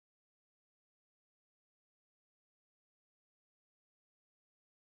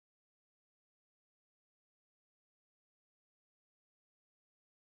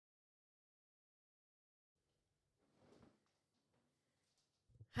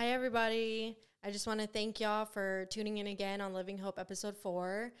Hi, everybody. I just want to thank y'all for tuning in again on Living Hope episode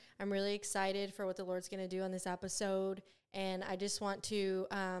 4. I'm really excited for what the Lord's going to do on this episode. And I just want to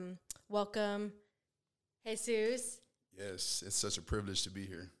welcome Jesus. Yes, it's such a privilege to be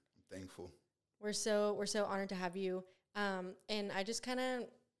here. I'm thankful. We're so honored to have you. And I just kind of,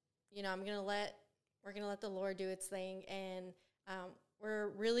 we're going to let the Lord do its thing. And we're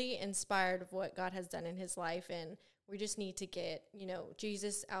really inspired of what God has done in his life. And we just need to get,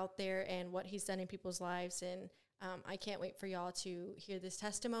 Jesus out there and what he's done in people's lives. And I can't wait for y'all to hear this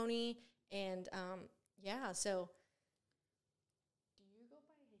testimony. And so do you go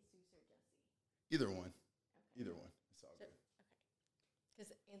by Jesus or Jesse? Either one. Okay. Either one. It's all good. Okay.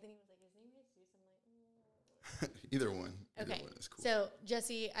 Because Anthony was like, his name is Jesus. I'm like, Either one. Okay. Either one is cool. So,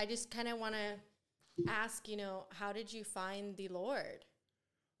 Jesse, I just kind of want to ask, how did you find the Lord?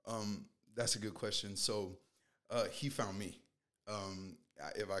 That's a good question. So, he found me.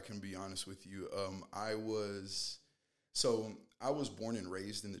 If I can be honest with you, I was born and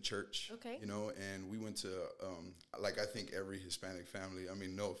raised in the church. Okay. And we went to, I think every Hispanic family, I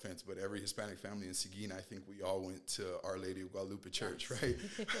mean, no offense, but every Hispanic family in Seguin, I think we all went to Our Lady of Guadalupe Church, right?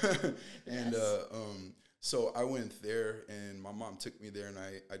 And, so I went there, and my mom took me there, and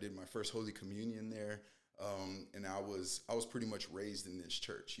I did my first Holy Communion there. And I was pretty much raised in this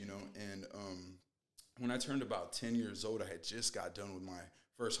church, and, when I turned about 10 years old, I had just got done with my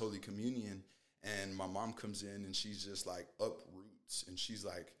first Holy Communion, and my mom comes in, and she's just like uproots, and she's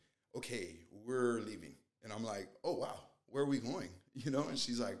like, okay, we're leaving. And I'm like, oh, wow, where are we going? And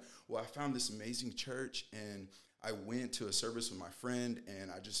she's like, well, I found this amazing church, and I went to a service with my friend,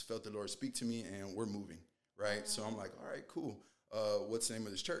 and I just felt the Lord speak to me, and we're moving, right? Wow. So I'm like, all right, cool. What's the name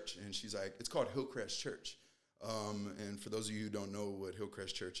of this church? And she's like, it's called Hillcrest Church. And for those of you who don't know what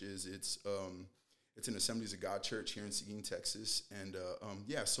Hillcrest Church is, it's an Assemblies of God church here in Seguin, Texas. And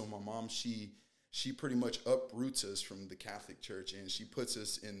so my mom, she pretty much uproots us from the Catholic church, and she puts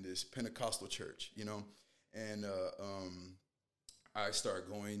us in this Pentecostal church, And I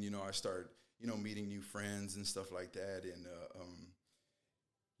start going, I start, meeting new friends and stuff like that. And,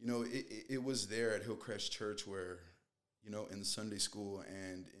 it was there at Hillcrest Church where, in the Sunday school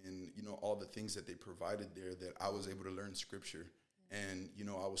and in, all the things that they provided there, that I was able to learn scripture. And,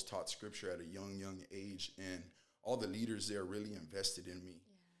 I was taught scripture at a young age, and all the leaders there really invested in me,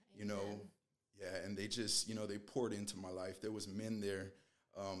 and they just, they poured into my life. There was men there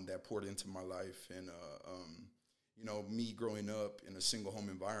that poured into my life. And, me growing up in a single home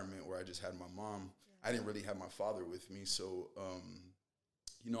environment where I just had my mom, I didn't really have my father with me. So,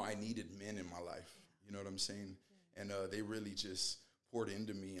 I needed men in my life, you know what I'm saying? Yeah. And they really just poured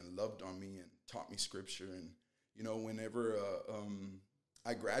into me and loved on me and taught me scripture. And, whenever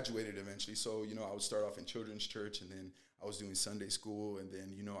I graduated eventually, so, I would start off in children's church, and then I was doing Sunday school, and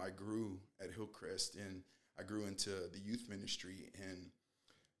then, I grew at Hillcrest, and I grew into the youth ministry. And,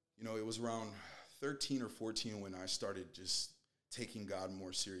 it was around 13 or 14 when I started just taking God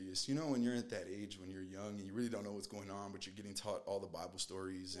more serious. When you're at that age, when you're young and you really don't know what's going on, but you're getting taught all the Bible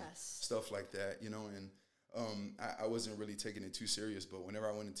stories and stuff like that, and I wasn't really taking it too serious. But whenever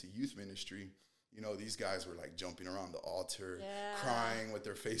I went into youth ministry, these guys were like jumping around the altar, crying with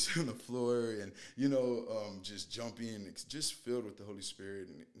their face on the floor, and, just jumping, just filled with the Holy Spirit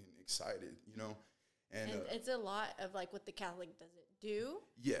and excited, And it's a lot of like what the Catholic doesn't do.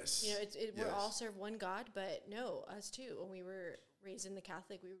 Yes. We all serve one God, but no, us too. When we were raised in the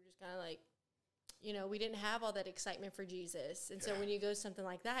Catholic, we were just kind of like, we didn't have all that excitement for Jesus. And so when you go something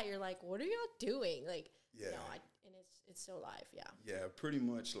like that, you're like, what are y'all doing? Like, and it's still alive. Yeah. Yeah, pretty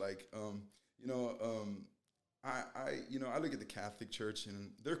much like, I look at the Catholic Church,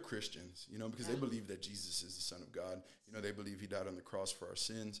 and they're Christians, because they believe that Jesus is the Son of God. They believe he died on the cross for our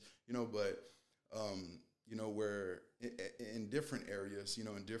sins, but, where in different areas,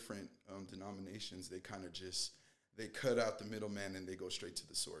 in different denominations, they kind of they cut out the middleman and they go straight to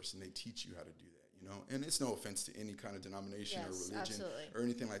the source, and they teach you how to do that. And it's no offense to any kind of denomination or religion or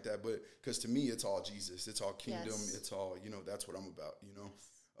anything like that, but because to me, it's all Jesus, it's all kingdom, it's all, that's what I'm about,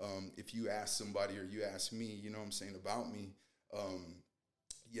 If you ask somebody or you ask me, about me,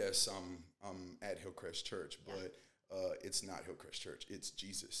 yes, I'm at Hillcrest Church, but it's not Hillcrest Church. It's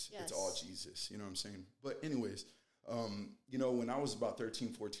Jesus. Yes. It's all Jesus. You know what I'm saying? But anyways, when I was about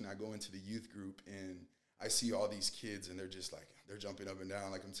 13, 14, I go into the youth group, and I see all these kids, and they're just like, they're jumping up and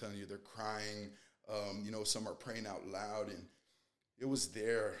down. Like I'm telling you, they're crying. Some are praying out loud. And it was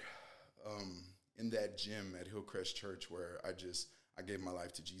there in that gym at Hillcrest Church where I gave my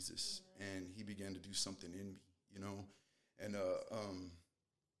life to Jesus, and he began to do something in me, And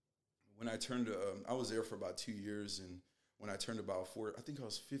when I turned, I was there for about 2 years, and when I turned about I think I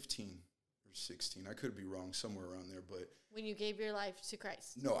was 15 or 16. I could be wrong, somewhere around there. But when you gave your life to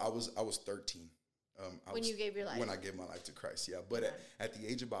Christ? No, I was 13. You gave your life? When I gave my life to Christ, yeah. But at the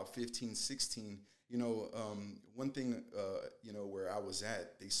age of about 15, 16, you know, one thing, you know, where I was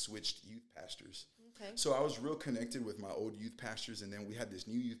at, they switched youth pastors. Okay. So I was real connected with my old youth pastors, and then we had this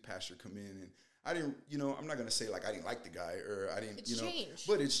new youth pastor come in, and I didn't, you know, I'm not going to say like I didn't like the guy or I didn't, it's you know, changed.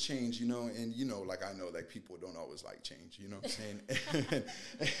 But it's changed, you know, and, you know, like I know like people don't always like change, you know what I'm saying?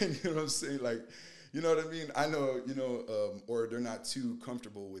 and you know what I'm saying? Like, you know what I mean? I know, you know, or they're not too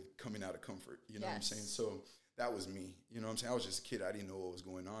comfortable with coming out of comfort, you know what I'm saying? So that was me, you know what I'm saying? I was just a kid. I didn't know what was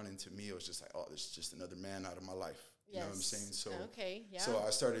going on. And to me, it was just like, oh, this is just another man out of my life. You know what I'm saying? So, so I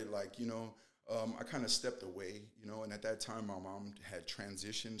started like, you know, I kind of stepped away, you know, and at that time my mom had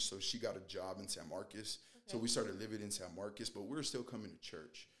transitioned. So she got a job in San Marcos. So we started living in San Marcos, but we were still coming to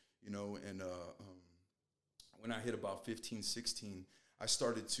church, you know, and when I hit about 15, 16, I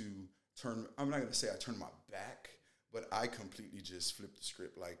started to I'm not going to say I turned my back, but I completely just flipped the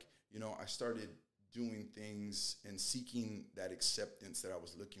script. Like, you know, I started doing things and seeking that acceptance that I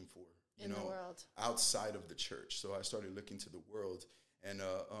was looking for, you know, the world, outside of the church. So I started looking to the world, and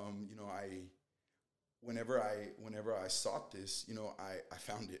you know, whenever I sought this, you know, I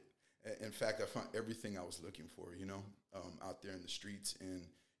found it. In fact, I found everything I was looking for, you know, out there in the streets. And,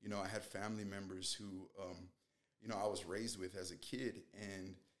 you know, I had family members who, you know, I was raised with as a kid.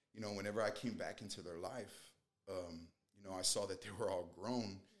 And, you know, whenever I came back into their life, you know, I saw that they were all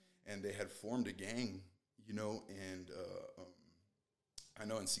grown and they had formed a gang, you know, and I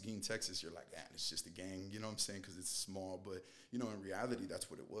know in Seguin, Texas, you're like, it's just a gang, you know what I'm saying, because it's small. But, you know, in reality,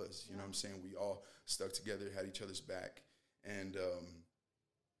 that's what it was. You know what I'm saying? We all stuck together, had each other's back, and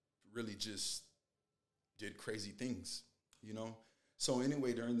really just did crazy things, you know. So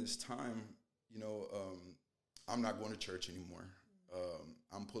anyway, during this time, you know, I'm not going to church anymore.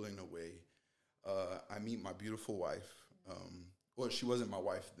 I'm pulling away. I meet my beautiful wife. Well, she wasn't my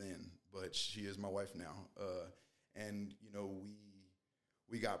wife then, but she is my wife now. And, you know,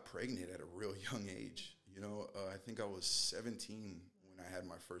 we got pregnant at a real young age. You know, I think I was 17 when I had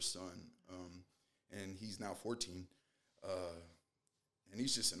my first son, and he's now 14. And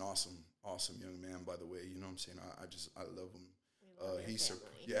he's just an awesome young man, by the way. You know what I'm saying? I love him.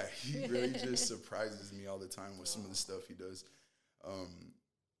 He really just surprises me all the time with some of the stuff he does.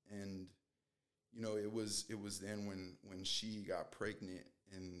 And, you know, it was then when she got pregnant,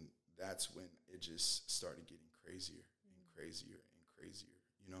 and that's when it just started getting crazier and crazier and crazier.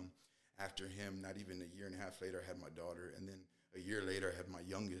 You know, after him, not even a year and a half later, I had my daughter. And then a year later, I had my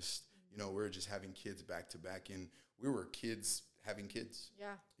youngest. You know, we were just having kids back to back, and we were kids having kids.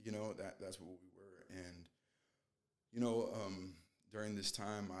 Yeah. You know, that's what we were. And, you know, during this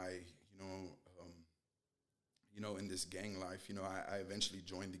time, in this gang life, you know, I eventually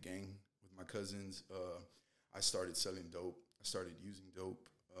joined the gang with my cousins. I started selling dope. I started using dope,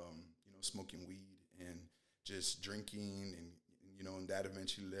 you know, smoking weed and just drinking, and you know, and that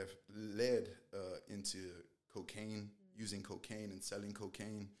eventually led into cocaine, using cocaine and selling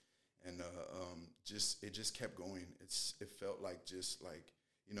cocaine. And it just kept going. It felt like just like,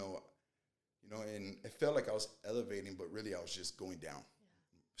 you know, and it felt like I was elevating, but really I was just going down,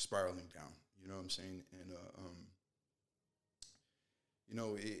 spiraling down. You know what I'm saying? And you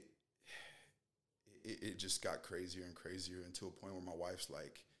know, it just got crazier and crazier, until a point where my wife's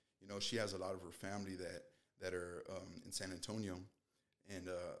like, you know, she has a lot of her family that are in San Antonio, and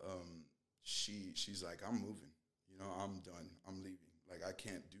she's like, I'm moving. You know, I'm done. I'm leaving. Like, I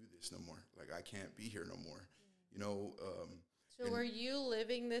can't do this no more. Like, I can't be here no more. You know. So were you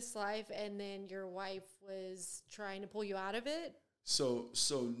living this life, and then your wife was trying to pull you out of it? So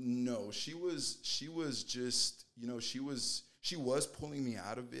no, she was just, you know, she was pulling me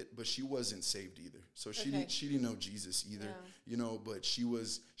out of it, but she wasn't saved either. So she didn't know Jesus either, you know, but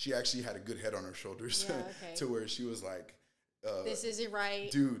she actually had a good head on her shoulders to where she was like, this isn't right.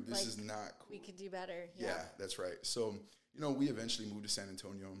 Dude, this is not cool. We could do better. Yeah, that's right. So, you know, we eventually moved to San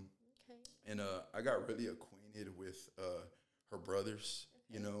Antonio. Okay. And I got really acquainted with her brothers,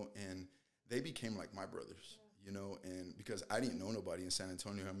 you know, and they became like my brothers, you know, and because I didn't know nobody in San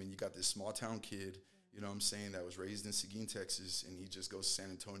Antonio. I mean, you got this small town kid, you know what I'm saying, that was raised in Seguin, Texas, and he just goes to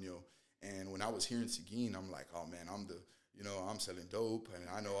San Antonio. And when I was here in Seguin, I'm like, oh, man, I'm selling dope, and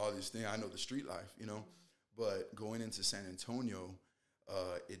I know all these things. I know the street life, you know. But going into San Antonio,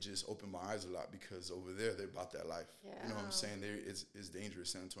 it just opened my eyes a lot, because over there, they're about that life. Yeah. You know what I'm saying? It's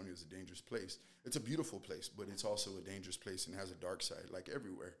dangerous. San Antonio is a dangerous place. It's a beautiful place, but it's also a dangerous place and has a dark side, like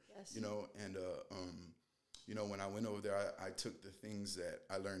everywhere. Yes. You know, and, you know, when I went over there, I took the things that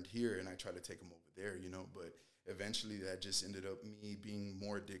I learned here and I tried to take them over there, you know. But eventually that just ended up me being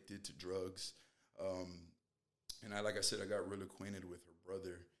more addicted to drugs. And like I said, I got real acquainted with her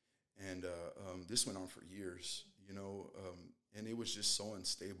brother. And this went on for years, and it was just so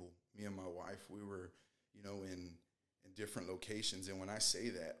unstable. Me and my wife, we were, in different locations. And when I say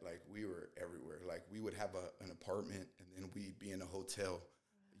that, like, we were everywhere. Like, we would have an apartment, and then we'd be in a hotel,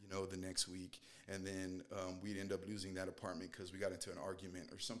 the next week. And then we'd end up losing that apartment because we got into an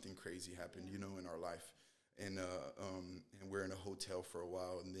argument or something crazy happened, in our life. And we're in a hotel for a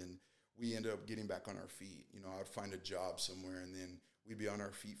while. And then we ended up getting back on our feet. I'd find a job somewhere, and then we'd be on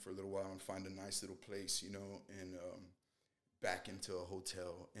our feet for a little while and find a nice little place, and back into a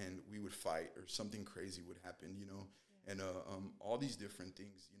hotel, and we would fight or something crazy would happen, and all these different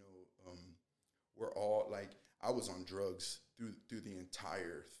things, we're all like, I was on drugs through the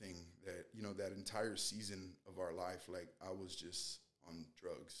entire thing that, that entire season of our life. Like, I was just on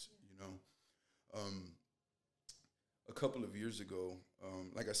drugs, a couple of years ago,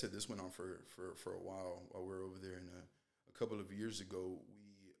 like I said, this went on for a while we were over there, and a couple of years ago,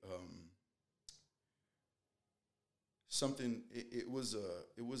 it was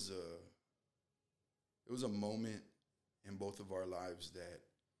a moment in both of our lives that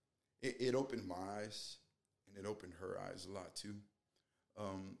it opened my eyes, and it opened her eyes a lot too.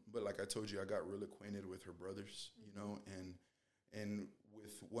 But like I told you, I got real acquainted with her brothers, and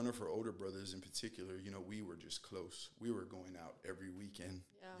with one of her older brothers in particular, we were just close. We were going out every weekend,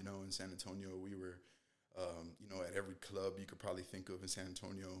 in San Antonio. We were, at every club you could probably think of in San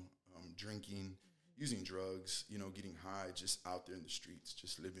Antonio, drinking, using drugs, getting high, just out there in the streets,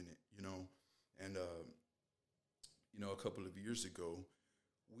 just living it, And, a couple of years ago,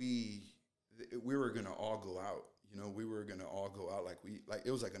 we were going to all go out. We were going to all go out like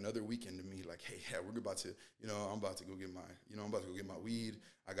it was like another weekend to me. Like, hey, yeah, we're about to, I'm about to go get my weed.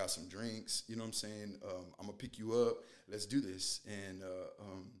 I got some drinks, what I'm saying? I'm going to pick you up. Let's do this. And,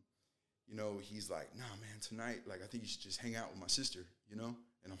 he's like, nah, man, tonight, like, I think you should just hang out with my sister, And I'm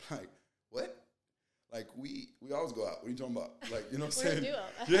like, what? Like, we always go out. What are you talking about? Like, what I'm saying?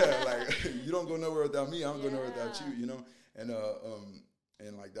 Yeah, like, you don't go nowhere without me. I don't go nowhere without you,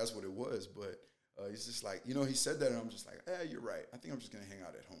 And like, that's what it was. But he's just like, he said that, and I'm just like, you're right. I think I'm just going to hang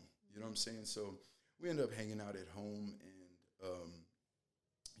out at home. You know what I'm saying? So we ended up hanging out at home, and,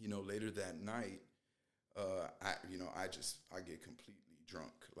 later that night, I get completely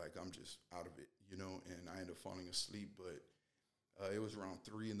drunk. Like, I'm just out of it, and I end up falling asleep. But it was around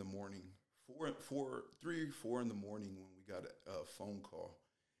 3 in the morning, 3 or 4 in the morning when we got a phone call.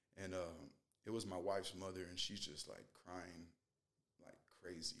 And it was my wife's mother, and she's just, like, crying like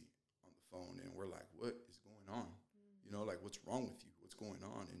crazy on the phone. And we're like, what is going on? Like, what's wrong with you? What's going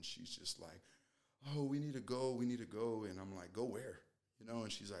on? And she's just like, oh, we need to go. And I'm like, go where?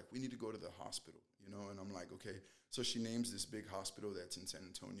 And she's like, we need to go to the hospital, And I'm like, okay. So she names this big hospital that's in San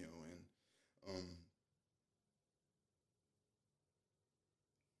Antonio. And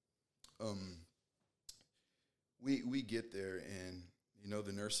we get there, and,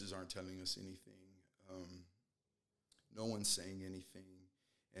 the nurses aren't telling us anything. No one's saying anything,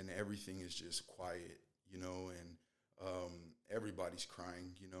 and everything is just quiet, and everybody's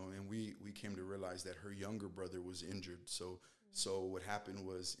crying, and we came to realize that her younger brother was injured. So what happened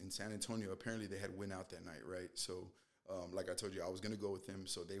was, in San Antonio, apparently they had went out that night, right? So like I told you, I was going to go with them.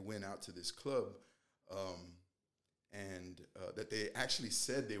 So they went out to this club, and that they actually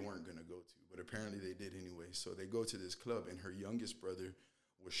said they weren't going to go to, but apparently they did anyway. So they go to this club, and her youngest brother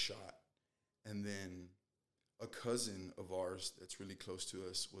was shot. And then a cousin of ours that's really close to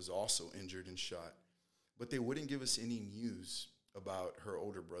us was also injured and shot. But they wouldn't give us any news about her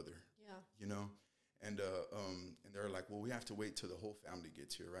older brother, And they're like, well, we have to wait till the whole family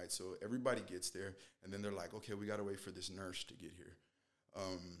gets here, right? So everybody gets there, and then they're like, okay, we got to wait for this nurse to get here.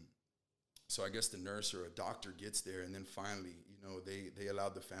 So I guess the nurse or a doctor gets there, and then finally, they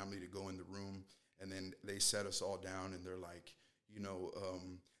allowed the family to go in the room, and then they set us all down, and they're like,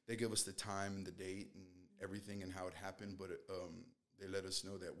 they give us the time and the date and everything and how it happened, but they let us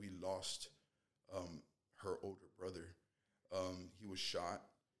know that we lost her older brother. He was shot,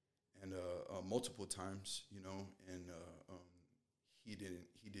 and multiple times, and he didn't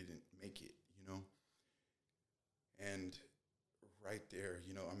make it, And right there,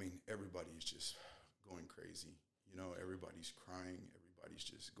 everybody is just going crazy. Everybody's crying. Everybody's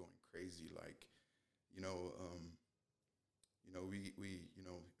just going crazy. Like, we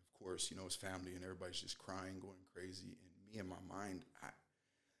of course, it's family, and everybody's just crying, going crazy. And me, in my mind,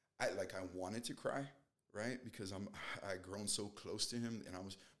 I wanted to cry, right? Because I'd grown so close to him,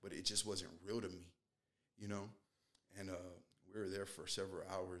 but it just wasn't real to me, And we were there for several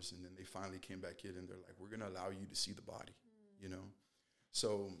hours, and then they finally came back in, and they're like, we're going to allow you to see the body, you know?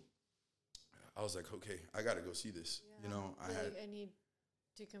 So I was like, okay, I got to go see this, you know? I need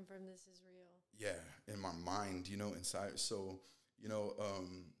to confirm this is real. Yeah, in my mind, you know, inside. So, you know,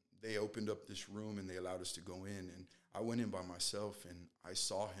 they opened up this room, and they allowed us to go in, and I went in by myself, and I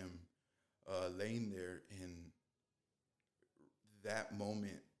saw him laying there, and that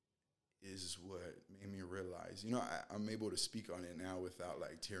moment is what made me realize, you know, I'm able to speak on it now without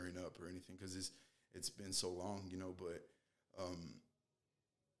like tearing up or anything, because it's been so long, you know, but,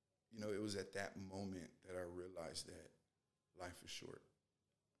 you know, it was at that moment that I realized that life is short,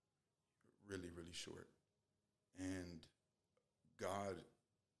 really, really short. And God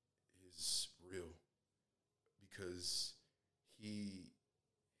is real, because he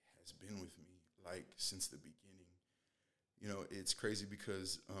has been with me like since the beginning. You know, it's crazy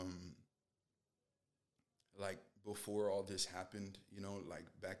because, like before all this happened, you know, like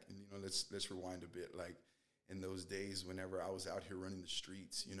back, you know, let's rewind a bit. Like in those days, whenever I was out here running the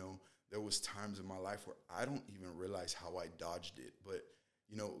streets, you know, there was times in my life where I don't even realize how I dodged it. But,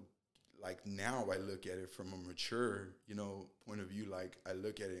 you know, like now I look at it from a mature, you know, point of view. Like I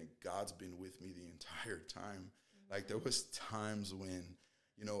look at it and God's been with me the entire time. Like there was times when,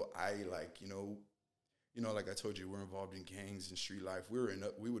 you know, I like, like I told you, we're involved in gangs and street life.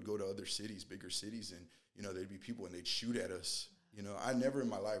 We would go to other cities, bigger cities, and, you know, there'd be people and they'd shoot at us. You know, I never in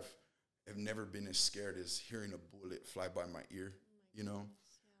my life have never been as scared as hearing a bullet fly by my ear, you know.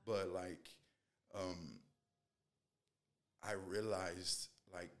 But like, I realized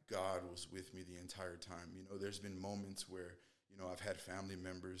like God was with me the entire time. You know, there's been moments where, you know, I've had family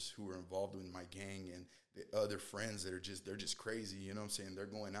members who were involved in my gang, and the other friends that they're just crazy, you know what I'm saying? They're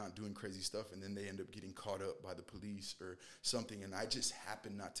going out and doing crazy stuff, and then they end up getting caught up by the police or something, and I just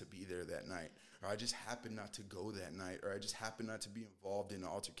happen not to be there that night, or I just happen not to go that night, or I just happen not to be involved in the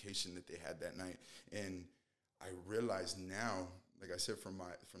altercation that they had that night. And I realize now, like I said, from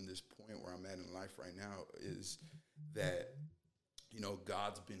this point where I'm at in life right now, is that, you know,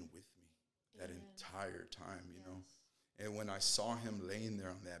 God's been with me that entire time, you know. And when I saw him laying there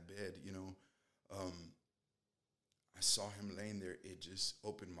on that bed, you know, I saw him laying there, it just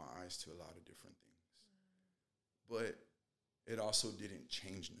opened my eyes to a lot of different things. But it also didn't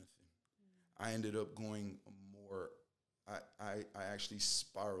change nothing. I ended up going more, I actually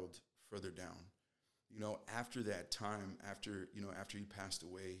spiraled further down. You know, after that time, after he passed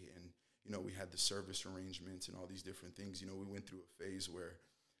away, and, you know, we had the service arrangements and all these different things, you know, we went through a phase where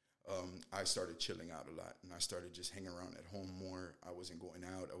I started chilling out a lot, and I started just hanging around at home more. I wasn't going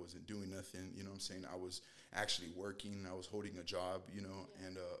out. I wasn't doing nothing. You know what I'm saying? I was actually working. I was holding a job, you know,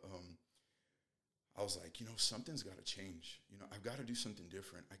 and I was like, you know, something's got to change. You know, I've got to do something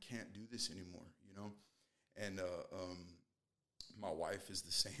different. I can't do this anymore, you know? And my wife is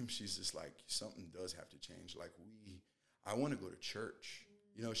the same. She's just like, something does have to change. Like I want to go to church.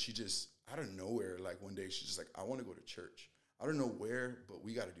 You know, she just, out of nowhere, like one day she's just like, I want to go to church. I don't know where, but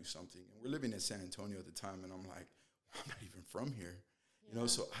we got to do something. And we're living in San Antonio at the time, and I'm like, I'm not even from here, you know,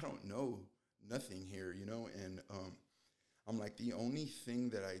 so I don't know nothing here, you know, and I'm like, the only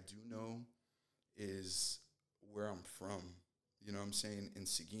thing that I do know is where I'm from. You know what I'm saying? In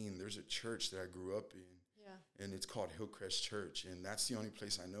Seguin, there's a church that I grew up in, and it's called Hillcrest Church, and that's the only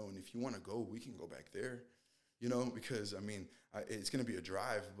place I know. And if you want to go, we can go back there, you know, because, I mean, it's going to be a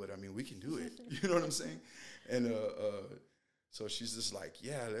drive, but, I mean, we can do it. You know what I'm saying? And so she's just like,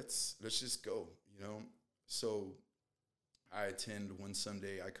 yeah, let's just go, you know. So I attend one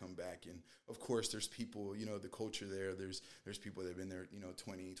Sunday, I come back, and of course there's people, you know, the culture there, there's people that have been there, you know,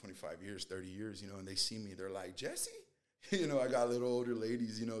 20, 25 years, 30 years, you know, and they see me, they're like, Jesse? You know, I got little older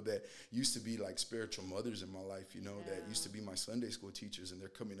ladies, you know, that used to be like spiritual mothers in my life, you know, that used to be my Sunday school teachers, and they're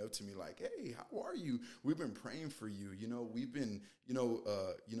coming up to me like, hey, how are you? We've been praying for you, you know, we've been,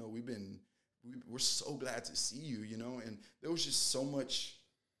 we're so glad to see you, you know. And there was just so much,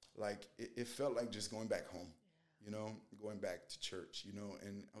 like, it felt like just going back home, you know, going back to church, you know.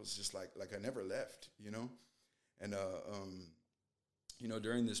 And I was just like I never left, you know. And, you know,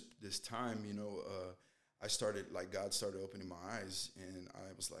 during this time, you know, I started, like, God started opening my eyes, and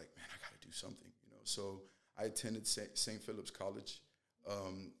I was like, man, I got to do something, you know. So I attended St. Philip's College,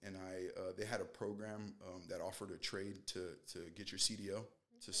 and they had a program that offered a trade to get your CDL,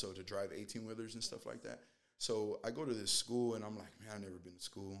 to drive 18-wheelers and stuff like that. So I go to this school, and I'm like, man, I've never been to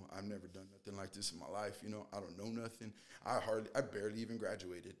school. I've never done nothing like this in my life. You know, I don't know nothing. I barely even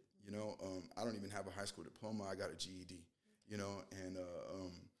graduated. You know, I don't even have a high school diploma. I got a GED, you know, and,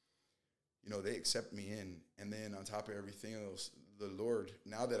 you know, they accept me in. And then on top of everything else, the Lord,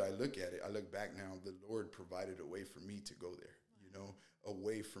 now that I look at it, I look back now, the Lord provided a way for me to go there, a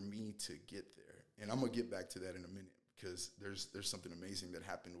way for me to get there. And I'm going to get back to that in a minute because there's something amazing that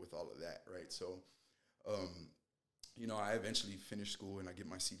happened with all of that, right? So, I eventually finish school and I get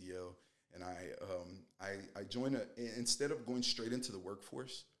my CDL, and I join instead of going straight into the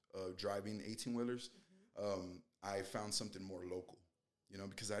workforce, driving 18-wheelers, I found something more local,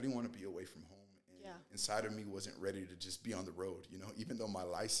 because I didn't want to be away from home. And inside of me wasn't ready to just be on the road, even though my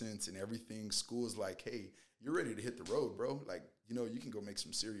license and everything, school is like, hey, you're ready to hit the road, bro. Like, you can go make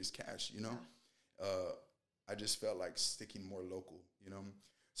some serious cash, I just felt like sticking more local,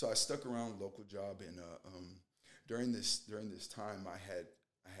 So I stuck around local job, and during this time I had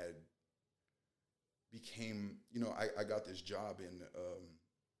became, I got this job, and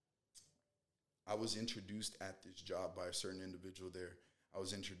I was introduced at this job by a certain individual there. I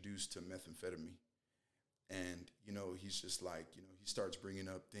was introduced to methamphetamine. And, he's just like, he starts bringing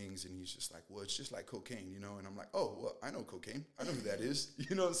up things, and he's just like, well, it's just like cocaine, And I'm like, oh, well, I know cocaine. I know who that is.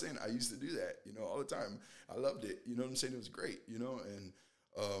 You know what I'm saying? I used to do that, all the time. I loved it. You know what I'm saying? It was great, And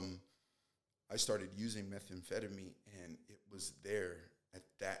I started using methamphetamine, and it was there at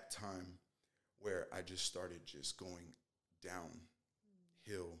that time where I just started just going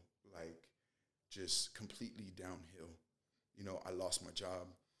downhill, like just completely downhill. I lost my job.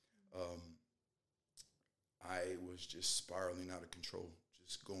 I was just spiraling out of control,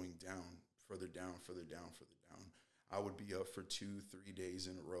 just going down, further down, further down, further down. I would be up for 2-3 days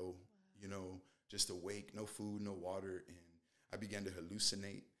in a row, just awake, no food, no water. And I began to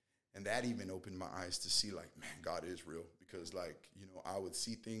hallucinate. And that even opened my eyes to see, like, man, God is real. Because, like, I would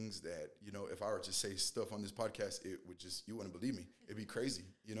see things that, if I were to say stuff on this podcast, it would just, you wouldn't believe me. It'd be crazy,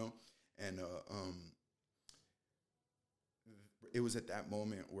 And it was at that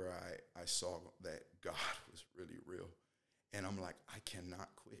moment where I saw that God was really real. And I'm like, I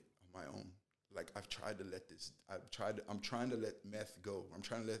cannot quit on my own. Like, I'm trying to let meth go. I'm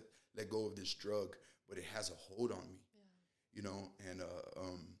trying to let go of this drug, but it has a hold on me, and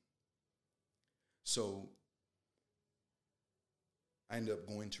so I ended up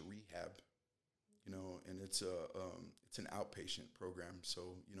going to rehab, and it's an outpatient program.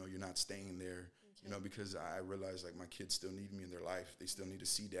 So, you're not staying there, because I realized, like, my kids still need me in their life. They still need to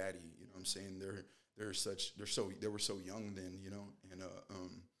see daddy. You know what I'm saying? They were so young then, and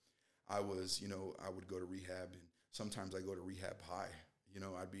I would go to rehab, and sometimes I go to rehab high.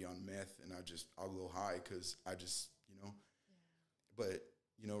 I'd be on meth, and I'll go high because I just, but,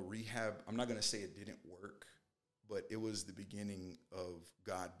 rehab, I'm not going to say it didn't work, but it was the beginning of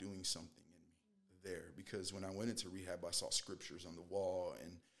God doing something in me there, because when I went into rehab, I saw scriptures on the wall,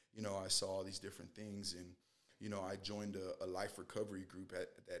 and, I saw all these different things, and, I joined a life recovery group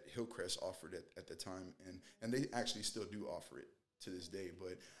that Hillcrest offered at the time, and they actually still do offer it to this day,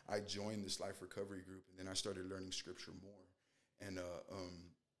 but I joined this life recovery group, and then I started learning scripture more, and,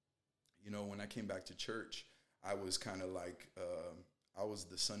 when I came back to church, I was kind of like, I was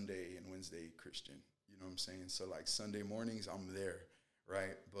the Sunday and Wednesday Christian, you know what I'm saying? So, like, Sunday mornings, I'm there,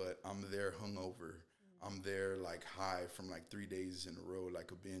 right? But I'm there hungover. I'm there, like, high from, like, 3 days in a row,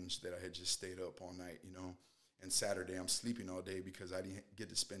 like a binge that I had just stayed up all night, And Saturday, I'm sleeping all day because I didn't get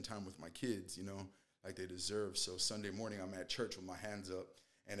to spend time with my kids, like they deserve. So Sunday morning, I'm at church with my hands up,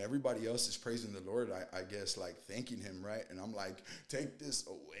 and everybody else is praising the Lord, I guess, like, thanking him, right? And I'm like, take this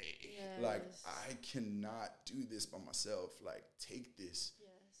away. Yes. Like, I cannot do this by myself. Like, take this,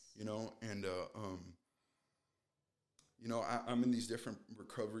 and, I'm in these different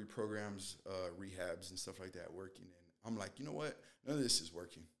recovery programs, rehabs and stuff like that working. And I'm like, you know what? None of this is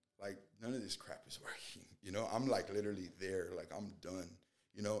working. Like, none of this crap is working. I'm like literally there, like, I'm done,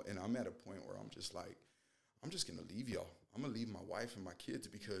 and I'm at a point where I'm just like, I'm just going to leave y'all. I'm going to leave my wife and my kids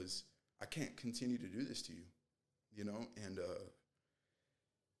because I can't continue to do this to you, and,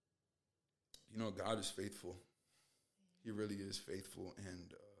 God is faithful. He really is faithful.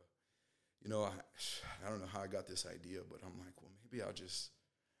 And, I don't know how I got this idea, but I'm like, well, maybe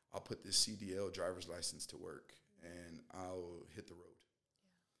I'll put this CDL driver's license to work, and I'll hit the road,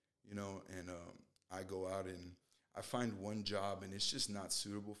 and I go out and I find one job, and it's just not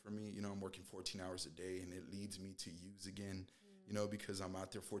suitable for me. I'm working 14 hours a day, and it leads me to use again, because I'm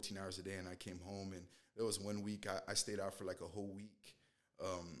out there 14 hours a day, and I came home, and there was 1 week I stayed out for like a whole week,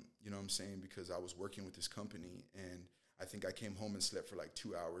 you know what I'm saying, because I was working with this company, and I think I came home and slept for like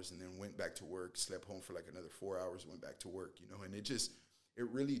 2 hours, and then went back to work, slept home for like another 4 hours, went back to work, and it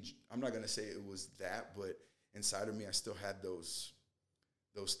really, I'm not going to say it was that, but inside of me, I still had those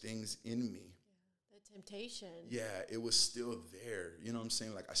things in me. Temptation. Yeah, it was still there. You know what I'm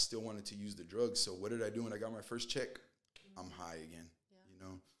saying? Like, I still wanted to use the drugs. So what did I do when I got my first check? I'm high again, Yeah. you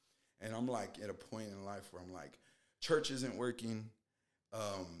know? And I'm like at a point in life where I'm like, church isn't working.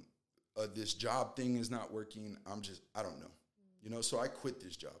 This job thing is not working. I don't know, you know? So I quit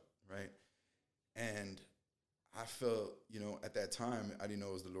this job, right? And I felt, you know, at that time, I didn't know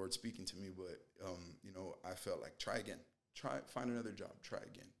it was the Lord speaking to me, but, you know, I felt like, try again, find another job, try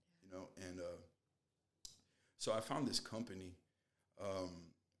again, you know? And so I found this company. I'm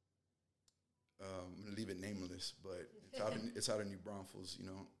gonna leave it nameless, but it's out of New Braunfels, you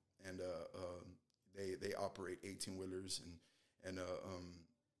know, and they operate 18-wheelers, and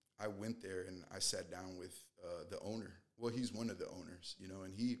I went there and I sat down with the owner. Well, he's one of the owners, you know,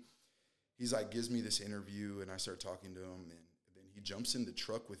 and he's like gives me this interview, and I start talking to him, and then he jumps in the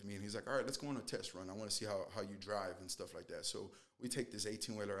truck with me, and he's like, all right, let's go on a test run. I want to see how you drive and stuff like that. So we take this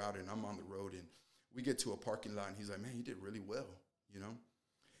 18-wheeler out, and I'm on the road, and we get to a parking lot, and he's like, man, you did really well, you know.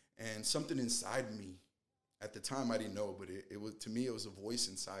 And something inside me, at the time I didn't know, but it was, to me, it was a voice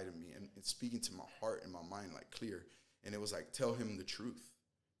inside of me, and it's speaking to my heart and my mind like clear. And it was like, tell him the truth.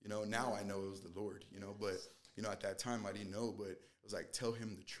 You know, now I know it was the Lord, you know, but, you know, at that time I didn't know, but it was like, tell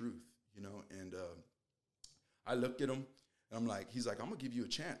him the truth, you know. And I looked at him, and I'm like, he's like, I'm going to give you a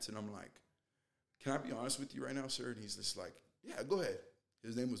chance. And I'm like, can I be honest with you right now, sir? And he's just like, yeah, go ahead.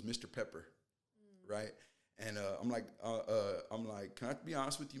 His name was Mr. Pepper, right? And I'm like, can I be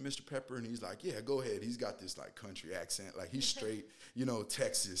honest with you, Mr. Pepper? And he's like, yeah, go ahead. He's got this like country accent, like he's straight, you know,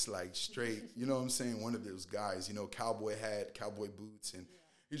 Texas, like straight, you know what I'm saying? One of those guys, you know, cowboy hat, cowboy boots, and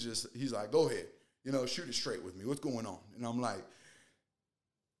he's like, go ahead, you know, shoot it straight with me. What's going on? And I'm like,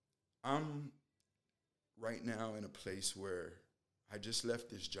 I'm right now in a place where I just left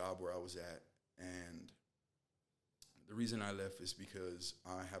this job where I was at, and the reason I left is because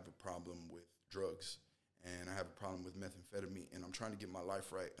I have a problem with drugs. And I have a problem with methamphetamine, and I'm trying to get my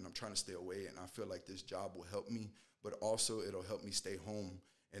life right, and I'm trying to stay away, and I feel like this job will help me, but also it'll help me stay home,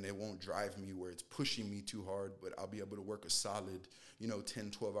 and it won't drive me where it's pushing me too hard, but I'll be able to work a solid, you know,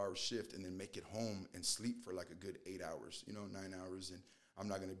 10, 12-hour shift and then make it home and sleep for like a good 8 hours, you know, 9 hours, and I'm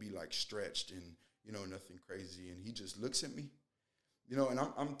not going to be like stretched and, you know, nothing crazy. And he just looks at me, you know, and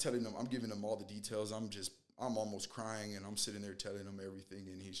I'm telling him, I'm giving him all the details. I'm almost crying, and I'm sitting there telling him everything,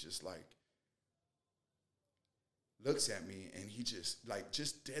 and he's just like, looks at me, and he just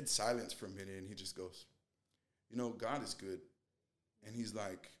dead silence for a minute, and he just goes, you know, God is good. And he's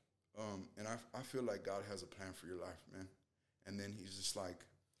like, and I feel like God has a plan for your life, man. And then he's just like,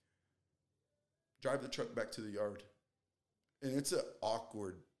 drive the truck back to the yard. And it's an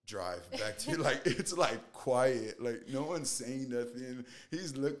awkward drive back to, like, it's like quiet, like no one's saying nothing.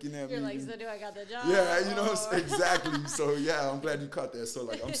 He's looking at me. You're like, so do I got the job? Yeah, you know, exactly. So yeah, I'm glad you caught that. So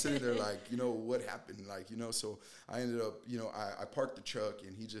like, I'm sitting there like, you know, what happened? Like, you know, so I ended up, you know, I parked the truck,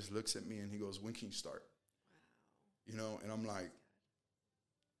 and he just looks at me, and he goes, when can you start? Wow. You know, and I'm like,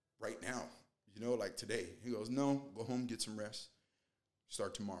 right now, you know, like today. He goes, no, go home, get some rest,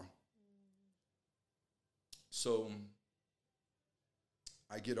 start tomorrow. So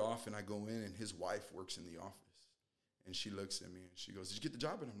I get off, and I go in, and his wife works in the office, and she looks at me, and she goes, did you get the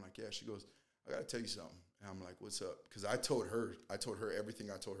job? And I'm like, yeah. She goes, I got to tell you something. And I'm like, what's up? Because I told her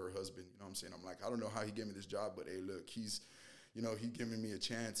everything I told her husband. You know what I'm saying? I'm like, I don't know how he gave me this job, but hey, look, he's, you know, he giving me a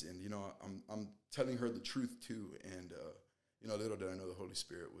chance, and, you know, I'm telling her the truth too. And, you know, little did I know the Holy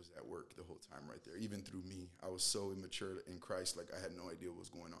Spirit was at work the whole time right there, even through me. I was so immature in Christ, like I had no idea what was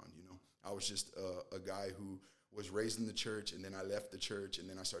going on, you know. I was just a guy who was raised in the church, and then I left the church, and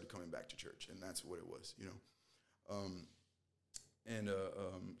then I started coming back to church, and that's what it was, you know.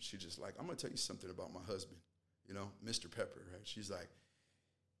 She just like, I'm going to tell you something about my husband, you know, Mr. Pepper, right? She's like,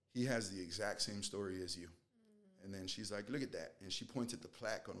 he has the exact same story as you. And then she's like, look at that. And she points at the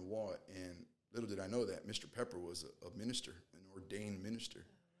plaque on the wall, and little did I know that Mr. Pepper was a minister, an ordained minister,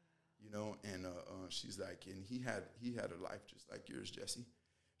 you know. And she's like, and he had a life just like yours, Jesse.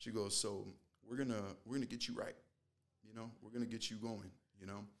 She goes, so we're gonna get you right, you know. We're gonna get you going, you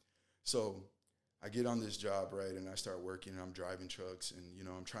know. So I get on this job, right, and I start working, and I'm driving trucks, and, you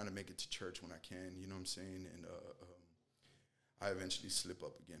know, I'm trying to make it to church when I can, you know what I'm saying. And I eventually slip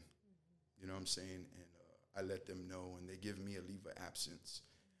up again, you know what I'm saying. And I let them know, and they give me a leave of absence.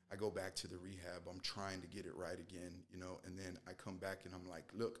 I go back to the rehab. I'm trying to get it right again, you know, and then I come back, and I'm like,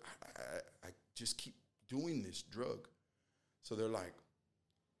 look, I just keep doing this drug. So they're like,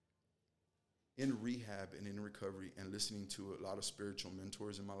 in rehab and in recovery and listening to a lot of spiritual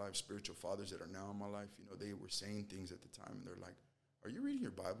mentors in my life, spiritual fathers that are now in my life, you know, they were saying things at the time, and they're like, are you reading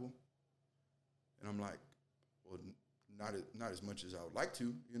your Bible? And I'm like, well, not as much as I would like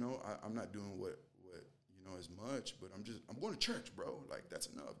to, you know. I'm not doing what as much, but I'm going to church, bro. Like, that's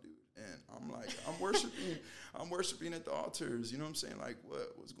enough, dude. And I'm like, I'm worshiping at the altars. You know what I'm saying? Like,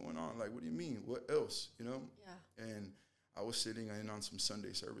 what's going on? Like, what do you mean? What else? Yeah. And I was sitting in on some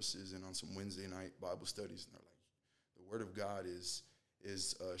Sunday services and on some Wednesday night Bible studies, and they're like, the Word of God is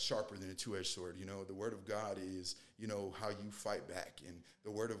sharper than a two-edged sword. The Word of God is, how you fight back. And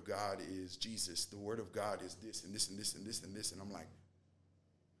the Word of God is Jesus. The Word of God is this and this and this and this and this. And I'm like,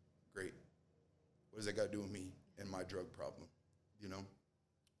 great. What does that got to do with me and my drug problem?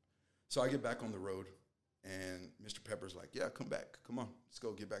 So I get back on the road, and Mr. Pepper's like, yeah, come back. Come on, let's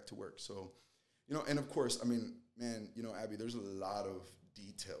go get back to work. So, and of course, I mean, man, Abby, there's a lot of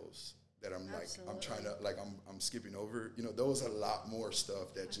details that I'm like, I'm trying to, like, I'm skipping over. There was a lot more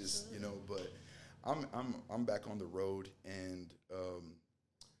stuff that just, but I'm back on the road, and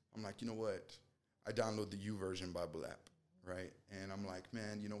I'm like, you know what? I download the YouVersion Bible app, right? And I'm like,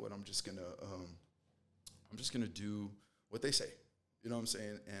 man, you know what? I'm just gonna do what they say. You know what I'm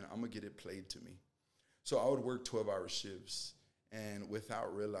saying? And I'm gonna get it played to me. So I would work 12-hour shifts, and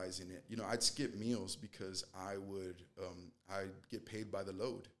without realizing it, I'd skip meals because I'd get paid by the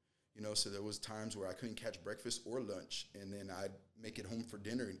load. So there was times where I couldn't catch breakfast or lunch, and then I'd make it home for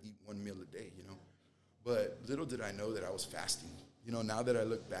dinner and eat one meal a day, But little did I know that I was fasting. Now that I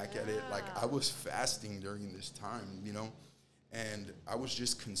look back at it, like, I was fasting during this time, and I was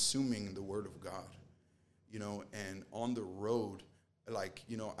just consuming the Word of God, and on the road, like,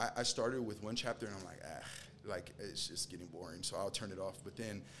 I started with one chapter, and I'm like, like, it's just getting boring, so I'll turn it off. But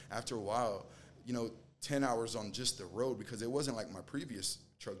then after a while, 10 hours on just the road, because it wasn't like my previous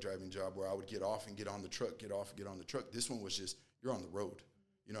truck driving job where I would get off and get on the truck, get off, get on the truck. This one was just, you're on the road,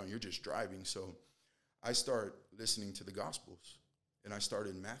 and you're just driving. So I start listening to the Gospels, and I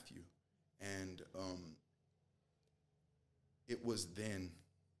started in Matthew. And it was then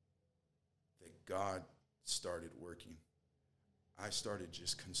that God started working. I started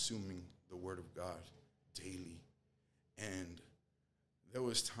just consuming the Word of God daily. And there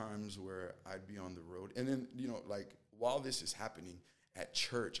was times where I'd be on the road. And then, like, while this is happening at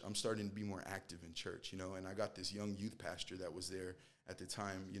church, I'm starting to be more active in church, and I got this young youth pastor that was there at the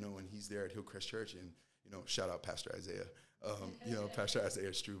time, and he's there at Hillcrest Church, and, shout out Pastor Isaiah, Pastor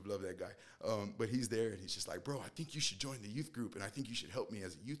Isaiah Struve, love that guy. But he's there, and he's just like, bro, I think you should join the youth group, and I think you should help me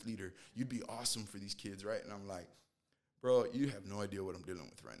as a youth leader. You'd be awesome for these kids, right? And I'm like, bro, you have no idea what I'm dealing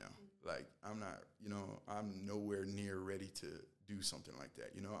with right now. Like, I'm not, I'm nowhere near ready to do something like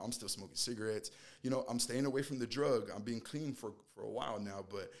that. I'm still smoking cigarettes. I'm staying away from the drug. I'm being clean for a while now,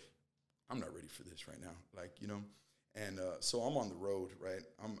 but I'm not ready for this right now. Like, and so I'm on the road, right?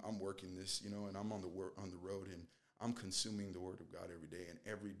 I'm working this, and I'm on the road, and I'm consuming the Word of God every day. And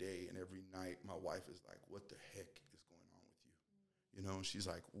every day and every night, my wife is like, what the heck is going on with you? And she's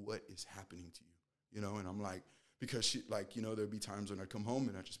like, what is happening to you? And I'm like, because she, like, there'd be times when I'd come home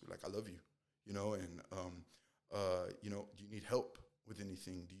and I'd just be like, I love you, and, do you need help with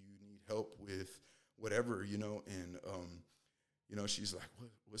anything? Do you need help with whatever, and, she's like,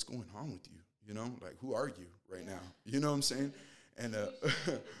 what's going on with you? Like, who are you right now? You know what I'm saying? And, totally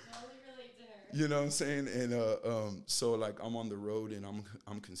relate to her. you know what I'm saying? And, so, like, I'm on the road, and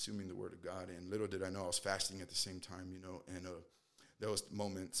I'm consuming the Word of God, and little did I know I was fasting at the same time, and, there was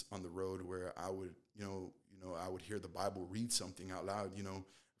moments on the road where I would, I would hear the Bible read something out loud,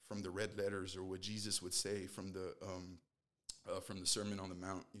 from the red letters, or what Jesus would say from the Sermon on the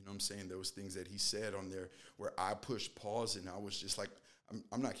Mount. You know what I'm saying? There was things that he said on there where I pushed pause, and I was just like,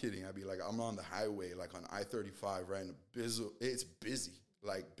 I'm not kidding. I'd be like, I'm on the highway, like on I-35, right? And it's busy.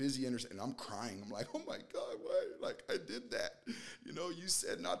 Like, busy and I'm crying. I'm like, oh my God, why? Like, I did that. You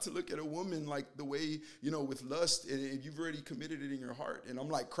said not to look at a woman like the way, with lust, and you've already committed it in your heart. And I'm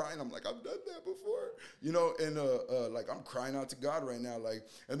like crying. I'm like, I've done that before, and like, I'm crying out to God right now. Like,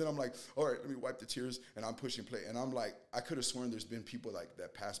 and then I'm like, all right, let me wipe the tears, and I'm pushing play. And I'm like, I could have sworn there's been people like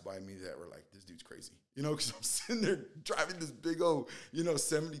that passed by me that were like, this dude's crazy, because I'm sitting there driving this big old,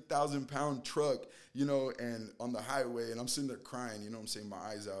 70,000 pound truck, and on the highway, and I'm sitting there crying, I'm saying, my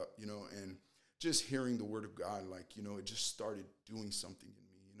eyes out, and just hearing the Word of God, like, it just started doing something in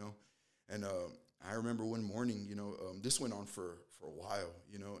me, and I remember one morning, this went on for a while,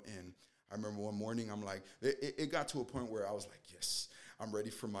 and I remember one morning, I'm like, it got to a point where I was like, yes, I'm ready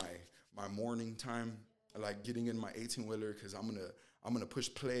for my morning time, like getting in my 18-wheeler, because I'm gonna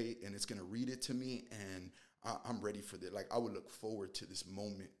push play, and it's gonna read it to me, and I'm ready for that. Like, I would look forward to this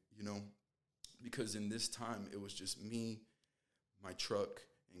moment, because in this time, it was just me, my truck,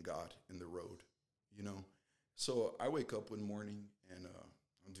 and God in the road, So I wake up one morning, and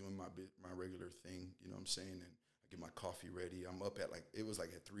I'm doing my regular thing, what I'm saying, and I get my coffee ready. I'm up at it was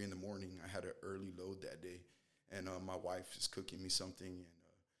like at 3 in the morning. I had an early load that day, and my wife is cooking me something, and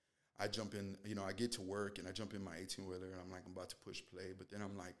I jump in, I get to work, and I jump in my 18-wheeler, and I'm about to push play, but then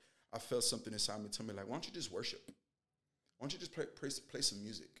I'm like, I felt something inside me tell me, like, why don't you just worship? Why don't you just play some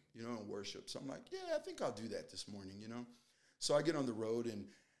music, and worship? So I'm like, yeah, I think I'll do that this morning, So I get on the road, and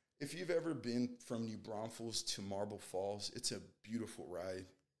if you've ever been from New Braunfels to Marble Falls, it's a beautiful ride,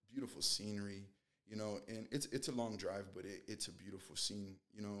 beautiful scenery, and it's a long drive, but it's a beautiful scene,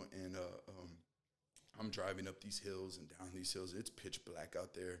 and I'm driving up these hills and down these hills. It's pitch black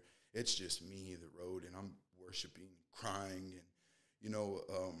out there. It's just me, the road, and I'm worshiping, crying, and,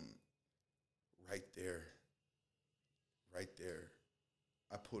 right there,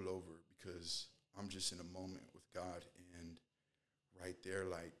 I pull over because I'm just in a moment with God, and right there,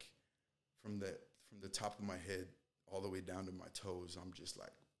 like, from the top of my head all the way down to my toes, I'm just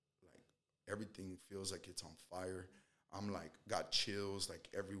like everything feels like it's on fire. I'm like, got chills like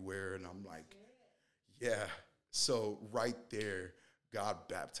everywhere, and I'm like, yeah. So right there, God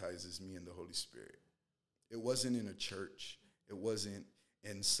baptizes me in the Holy Spirit. It wasn't in a church. It wasn't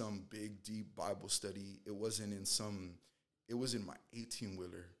in some big, deep Bible study. It was in my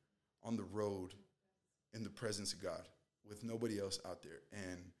 18-wheeler on the road in the presence of God with nobody else out there.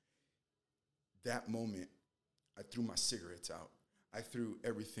 And that moment, I threw my cigarettes out. I threw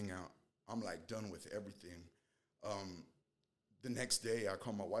everything out. I'm like done with everything. The next day, I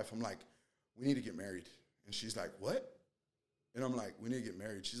call my wife. I'm like, we need to get married. And she's like, what? And I'm like, we need to get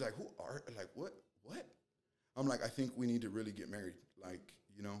married. She's like, what? I'm like, I think we need to really get married. Like,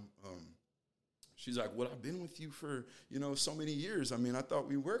 she's like, well, I've been with you for, so many years. I mean, I thought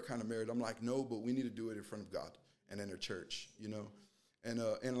we were kind of married. I'm like, no, but we need to do it in front of God and in a church,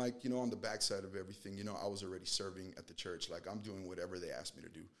 And like, on the backside of everything, I was already serving at the church. Like, I'm doing whatever they asked me to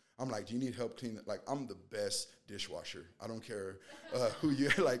do. I'm like, do you need help cleaning? Like, I'm the best dishwasher. I don't care who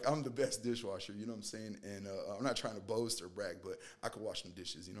you're. Like, I'm the best dishwasher. You know what I'm saying? And I'm not trying to boast or brag, but I could wash them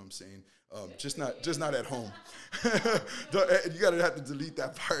dishes. You know what I'm saying? Just not at home. You gotta have to delete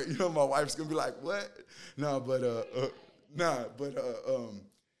that part. My wife's gonna be like, what?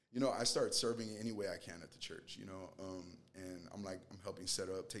 I start serving any way I can at the church. And I'm helping set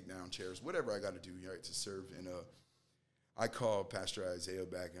up, take down chairs, whatever I got to do, right, to serve. And I call Pastor Isaiah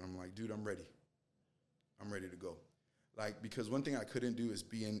back, and I'm like, dude, I'm ready. I'm ready to go. Like, because one thing I couldn't do is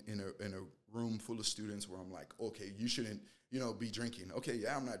be in a room full of students where I'm like, okay, you shouldn't, be drinking. Okay,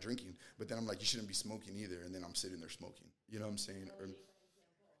 yeah, I'm not drinking. But then I'm like, you shouldn't be smoking either. And then I'm sitting there smoking. You know what I'm saying?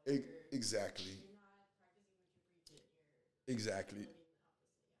 Exactly. Exactly.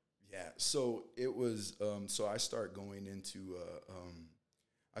 Yeah. So it was, so I start going into,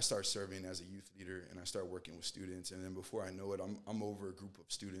 I start serving as a youth leader, and I start working with students. And then before I know it, I'm over a group of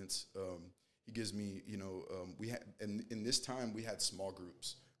students. He gives me, we had, and in this time we had small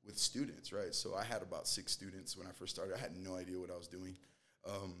groups with students, right? So I had about 6 students when I first started. I had no idea what I was doing.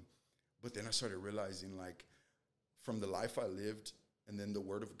 But then I started realizing, like, from the life I lived and then the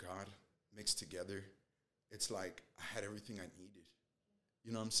word of God mixed together, it's like I had everything I needed.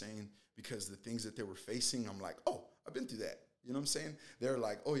 You know what I'm saying? Because the things that they were facing, I'm like, oh, I've been through that. You know what I'm saying? They're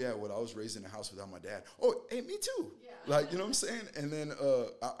like, oh, yeah, well, I was raised in a house without my dad. Oh, hey, me too. Yeah. Like, you know what I'm saying? And then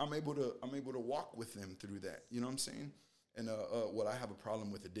I'm able to walk with them through that. You know what I'm saying? And I have a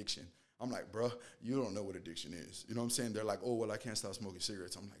problem with addiction. I'm like, bro, you don't know what addiction is. You know what I'm saying? They're like, oh, well, I can't stop smoking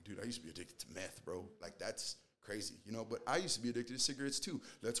cigarettes. I'm like, dude, I used to be addicted to meth, bro. Like, that's crazy, But I used to be addicted to cigarettes too.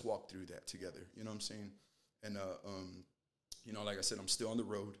 Let's walk through that together. You know what I'm saying? And, like I said, I'm still on the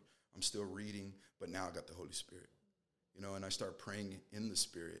road. I'm still reading, but now I got the Holy Spirit. And I start praying in the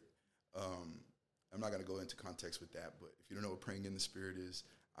Spirit. I'm not going to go into context with that, but if you don't know what praying in the Spirit is,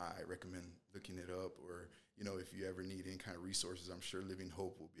 I recommend looking it up, or, if you ever need any kind of resources, I'm sure Living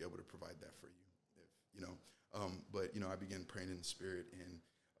Hope will be able to provide that for you, But, I began praying in the Spirit, and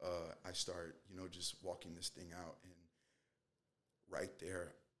I start, just walking this thing out. And right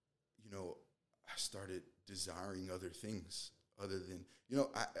there, I started desiring other things other than,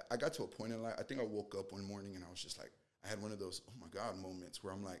 I got to a point in life, I think I woke up one morning and I was just like, I had one of those, oh my God moments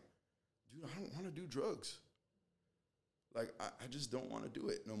where I'm like, dude, I don't want to do drugs. Like, I just don't want to do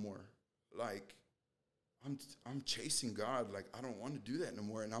it no more. Like, I'm chasing God. Like, I don't want to do that no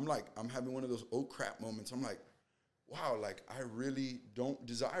more. And I'm having one of those, oh crap moments. I'm like, wow, like, I really don't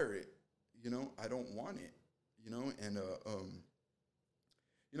desire it. I don't want it, and,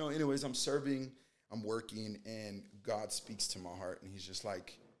 anyways, I'm serving, I'm working, and God speaks to my heart, and he's just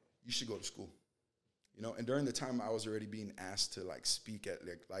like, you should go to school. And during the time I was already being asked to, like, speak at,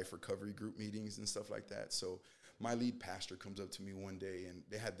 like, life recovery group meetings and stuff like that. So my lead pastor comes up to me one day, and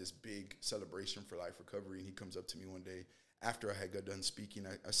they had this big celebration for life recovery, and he comes up to me one day after I had got done speaking.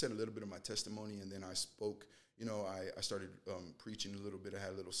 I said a little bit of my testimony, and then I spoke. I started preaching a little bit. I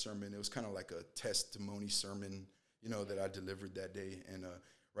had a little sermon. It was kind of like a testimony sermon, that I delivered that day. And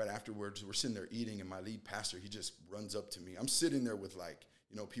right afterwards, we're sitting there eating, and my lead pastor, he just runs up to me. I'm sitting there with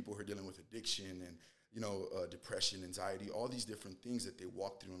people who are dealing with addiction and, depression, anxiety, all these different things that they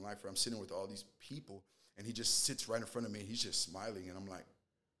walk through in life. Where I'm sitting with all these people, and he just sits right in front of me, and he's just smiling, and I'm like,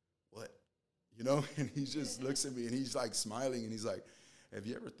 what? And he just looks at me, and he's like smiling, and he's like, have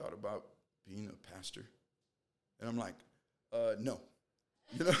you ever thought about being a pastor? And I'm like, no.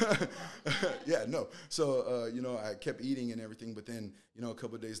 Yeah, no. So, I kept eating and everything, but then, a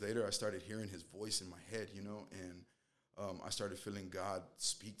couple of days later, I started hearing his voice in my head, and I started feeling God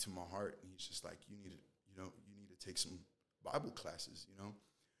speak to my heart, and he's just like, you need to take some Bible classes,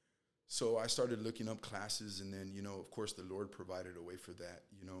 So I started looking up classes, and then, of course, the Lord provided a way for that,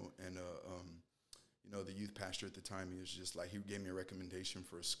 and, the youth pastor at the time, he was just like, he gave me a recommendation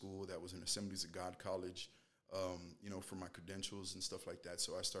for a school that was an Assemblies of God college, for my credentials and stuff like that.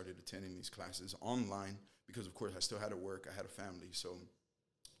 So I started attending these classes online because, of course, I still had to work. I had a family. So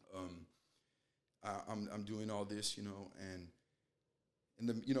I'm doing all this, and in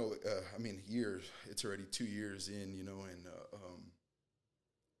the, years, it's already 2 years in, and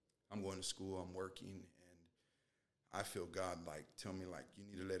I'm going to school, I'm working, and I feel God, tell me, you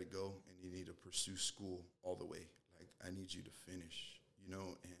need to let it go, and you need to pursue school all the way. I need you to finish, and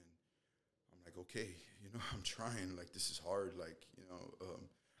I'm like, okay, I'm trying, this is hard,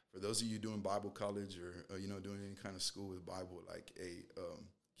 for those of you doing Bible college or, doing any kind of school with Bible, hey,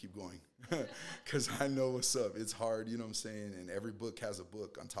 keep going, because I know what's up. It's hard, you know what I'm saying, and every book has a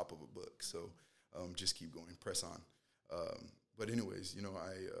book on top of a book, so just keep going, press on. But anyways,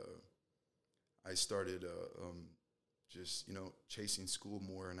 I started just, chasing school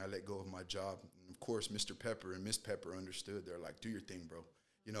more, and I let go of my job. And of course, Mr. Pepper and Miss Pepper understood. They're like, do your thing, bro.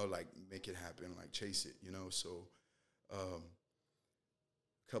 Make it happen, chase it, So a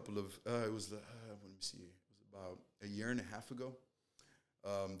couple of, let me see, it was about a year and a half ago.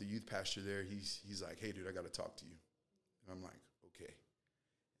 The youth pastor there, he's like, hey, dude, I got to talk to you. And I'm like, okay.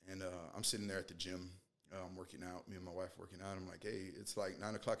 And I'm sitting there at the gym. I'm working out, me and my wife working out. I'm like, hey, it's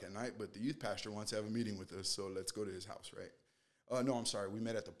 9 o'clock at night, but the youth pastor wants to have a meeting with us, so let's go to his house, right? No, I'm sorry. We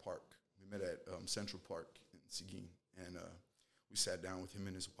met at the park. We met at Central Park in Seguin, and we sat down with him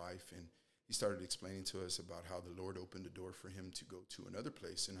and his wife, and he started explaining to us about how the Lord opened the door for him to go to another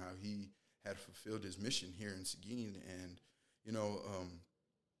place and how he had fulfilled his mission here in Seguin. And,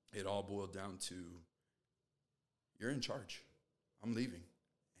 it all boiled down to, you're in charge. I'm leaving.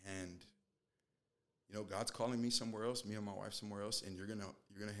 And God's calling me somewhere else, me and my wife somewhere else, and you're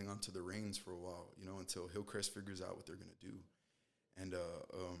gonna hang on to the reins for a while, until Hillcrest figures out what they're gonna do. And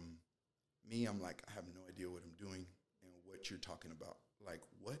me, I'm like, I have no idea what I'm doing and what you're talking about.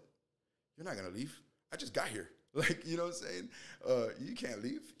 What? You're not gonna leave? I just got here. You know what I'm saying? You can't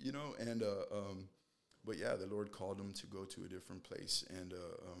leave, and but yeah, the Lord called him to go to a different place, and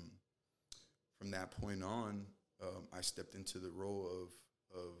from that point on, I stepped into the role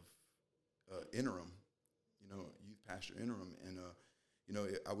of interim, youth pastor interim. And,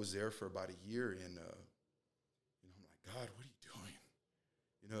 I was there for about a year, and, I'm like, God, what are you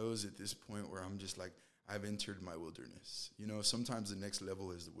doing? It was at this point where I'm just like, I've entered my wilderness. Sometimes the next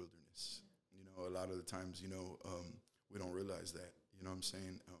level is the wilderness. A lot of the times, we don't realize that, you know what I'm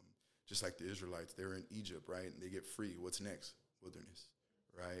saying? Just like the Israelites, they were in Egypt, right? And they get free. What's next? Wilderness,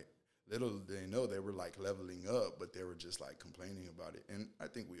 right? Little they know they were leveling up, but they were just complaining about it. And I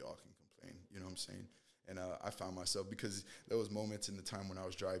think we all can complain, you know what I'm saying? And I found myself, because there was moments in the time when I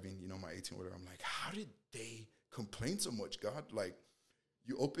was driving, my 18-wheeler, I'm like, how did they complain so much, God?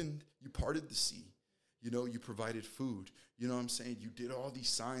 You parted the sea. You provided food. You know what I'm saying? You did all these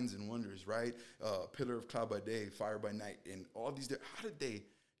signs and wonders, right? Pillar of cloud by day, fire by night, and all these. How did they,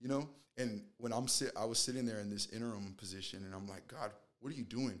 And when I was sitting there in this interim position, and I'm like, God, what are you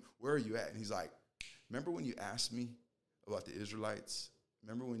doing? Where are you at? And he's like, remember when you asked me about the Israelites?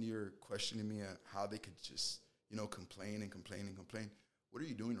 Remember when you were questioning me at how they could just, complain and complain and complain? What are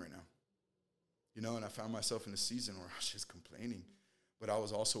you doing right now? And I found myself in a season where I was just complaining, but I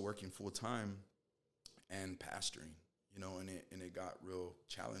was also working full time and pastoring, and it got real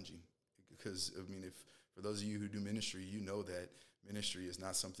challenging, because, if for those of you who do ministry, that ministry is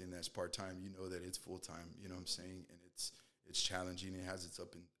not something that's part-time. That it's full-time, you know what I'm saying? And it's challenging. It has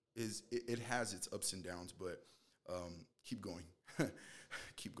its ups and downs, but keep going.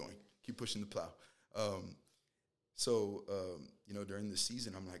 Keep going. Keep pushing the plow. So during the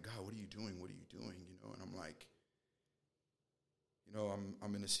season, I'm like, God, what are you doing? What are you doing? And I'm like,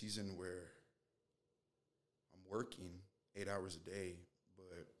 I'm in a season where I'm working 8 hours a day,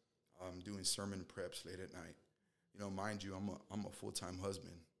 but I'm doing sermon preps late at night. Mind you, I'm a full-time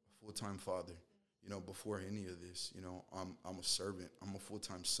husband, a full-time father. Before any of this, I'm a servant. I'm a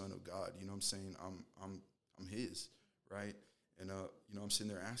full-time son of God. You know what I'm saying? I'm his, right? And I'm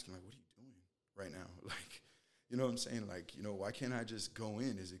sitting there asking, like, what are you doing right now? Like, you know what I'm saying? Like, why can't I just go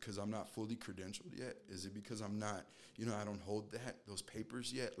in? Is it because I'm not fully credentialed yet? Is it because I'm not, I don't hold those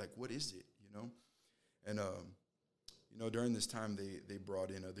papers yet? Like, what is it, And, during this time, they brought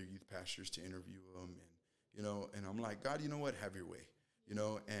in other youth pastors to interview them. And I'm like, God, you know what? Have your way,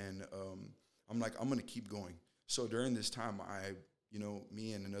 And I'm like, I'm going to keep going. So during this time,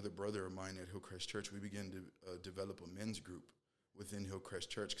 me and another brother of mine at Hillcrest Church, we began to develop a men's group within Hillcrest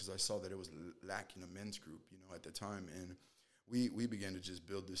Church because I saw that it was lacking a men's group, at the time. And we began to just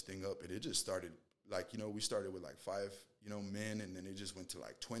build this thing up. And it just started, like, we started with like 5, men, and then it just went to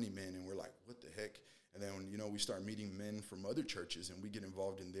like 20 men. And we're like, what the heck? And then, we start meeting men from other churches, and we get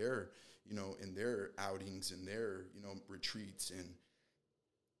involved in their, in their outings and their, retreats. And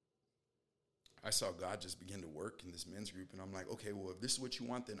I saw God just begin to work in this men's group. And I'm like, okay, well, if this is what you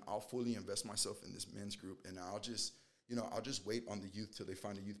want, then I'll fully invest myself in this men's group. And I'll just wait on the youth till they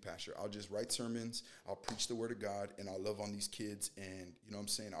find a youth pastor. I'll just write sermons. I'll preach the word of God, and I'll love on these kids. And,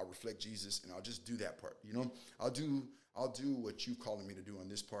 I'll reflect Jesus, and I'll just do that part. I'll do what you've calling me to do on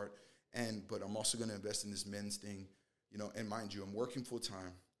this part. But I'm also going to invest in this men's thing, and mind you, I'm working full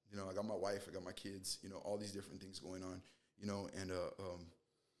time. I got my wife, I got my kids, all these different things going on, and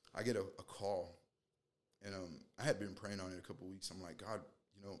I get a call, and I had been praying on it a couple of weeks. I'm like, God,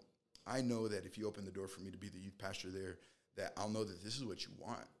 I know that if you open the door for me to be the youth pastor there, that I'll know that this is what you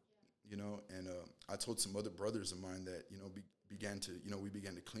want, and I told some other brothers of mine that, we began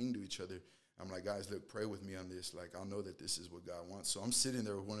to cling to each other. I'm like, guys, look, pray with me on this. Like, I'll know that this is what God wants. So I'm sitting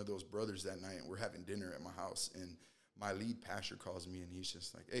there with one of those brothers that night, and we're having dinner at my house, and my lead pastor calls me, and he's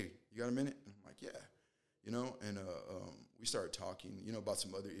just like, hey, you got a minute? And I'm like, yeah. And we started talking, about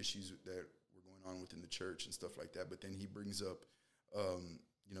some other issues that were going on within the church and stuff like that. But then he brings up,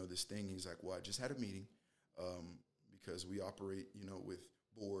 this thing. He's like, well, I just had a meeting because we operate, with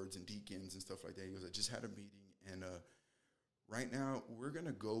boards and deacons and stuff like that. He goes, I just had a meeting, and right now we're going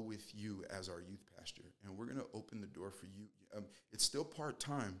to go with you as our youth pastor, and we're going to open the door for you. It's still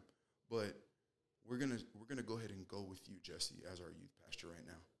part-time, but we're going to go ahead and go with you, Jesse, as our youth pastor right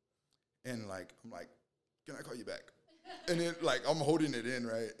now. And like, I'm like, can I call you back? And then, like, I'm holding it in,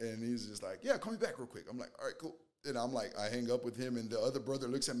 right? And he's just like, yeah, call me back real quick. I'm like, all right, cool. And I'm like, I hang up with him, and the other brother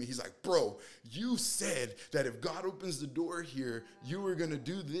looks at me. He's like, bro, you said that if God opens the door here, you were going to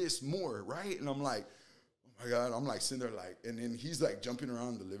do this more, right? And I'm like, oh, my God. I'm like sitting there like, and then he's like jumping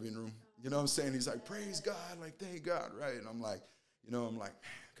around the living room. You know what I'm saying? He's like, praise God, like, thank God, right? And I'm like, man,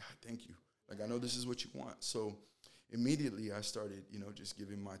 God, thank you. Like, I know this is what you want. So immediately I started, just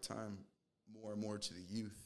giving my time more and more to the youth.